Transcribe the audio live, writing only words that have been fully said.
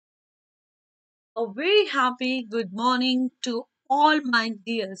A very happy good morning to all my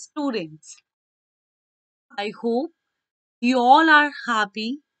dear students. I hope you all are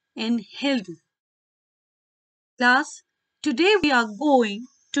happy and healthy. Class, today we are going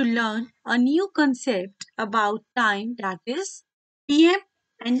to learn a new concept about time, that is PM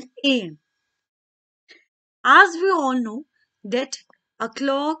and AM. As we all know that a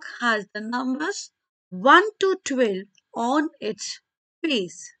clock has the numbers 1 to 12 on its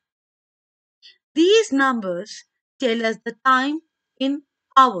face. These numbers tell us the time in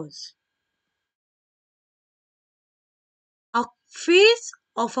hours. A face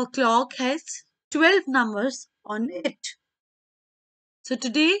of a clock has 12 numbers on it. So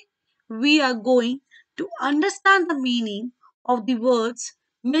today we are going to understand the meaning of the words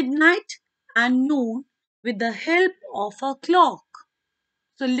midnight and noon with the help of a clock.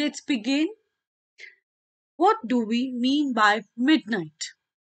 So let's begin. What do we mean by midnight?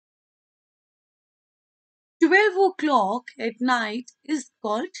 12 o'clock at night is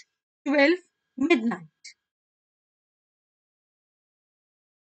called 12 midnight.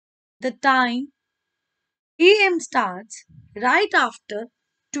 The time AM starts right after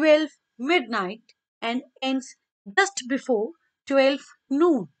 12 midnight and ends just before 12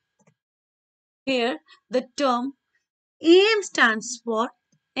 noon. Here, the term AM stands for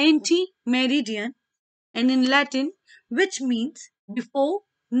anti-meridian and in Latin, which means before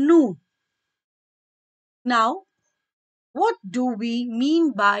noon. Now, what do we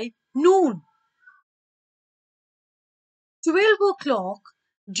mean by noon? 12 o'clock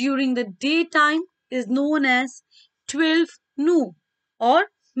during the daytime is known as 12 noon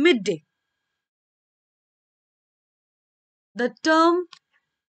or midday. The term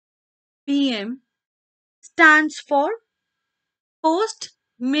PM stands for post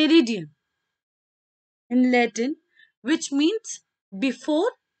meridian in Latin, which means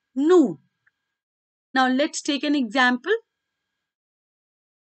before noon. Now let's take an example.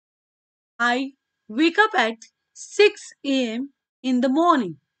 I wake up at 6 a.m. in the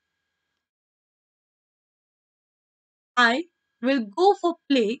morning. I will go for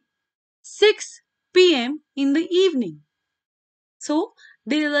play 6 p.m. in the evening. So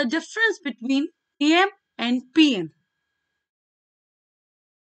there is a difference between AM and PM.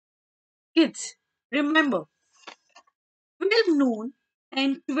 Kids, remember 12 noon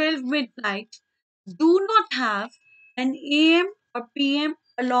and 12 midnight do not have an AM or PM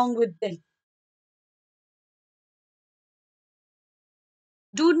along with them.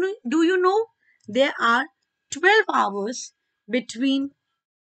 Do you know there are 12 hours between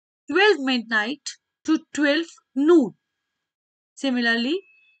 12 midnight to 12 noon? Similarly,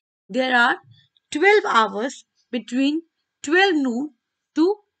 there are 12 hours between 12 noon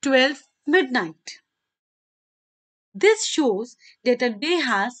to 12 midnight. This shows that a day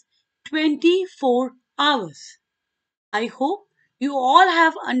has 24 hours. I hope you all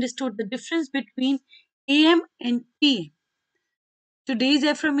have understood the difference between AM and PM. Today's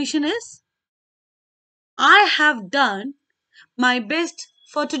affirmation is I have done my best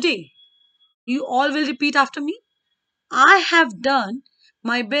for today. You all will repeat after me. I have done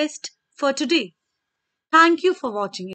my best for today. Thank you for watching.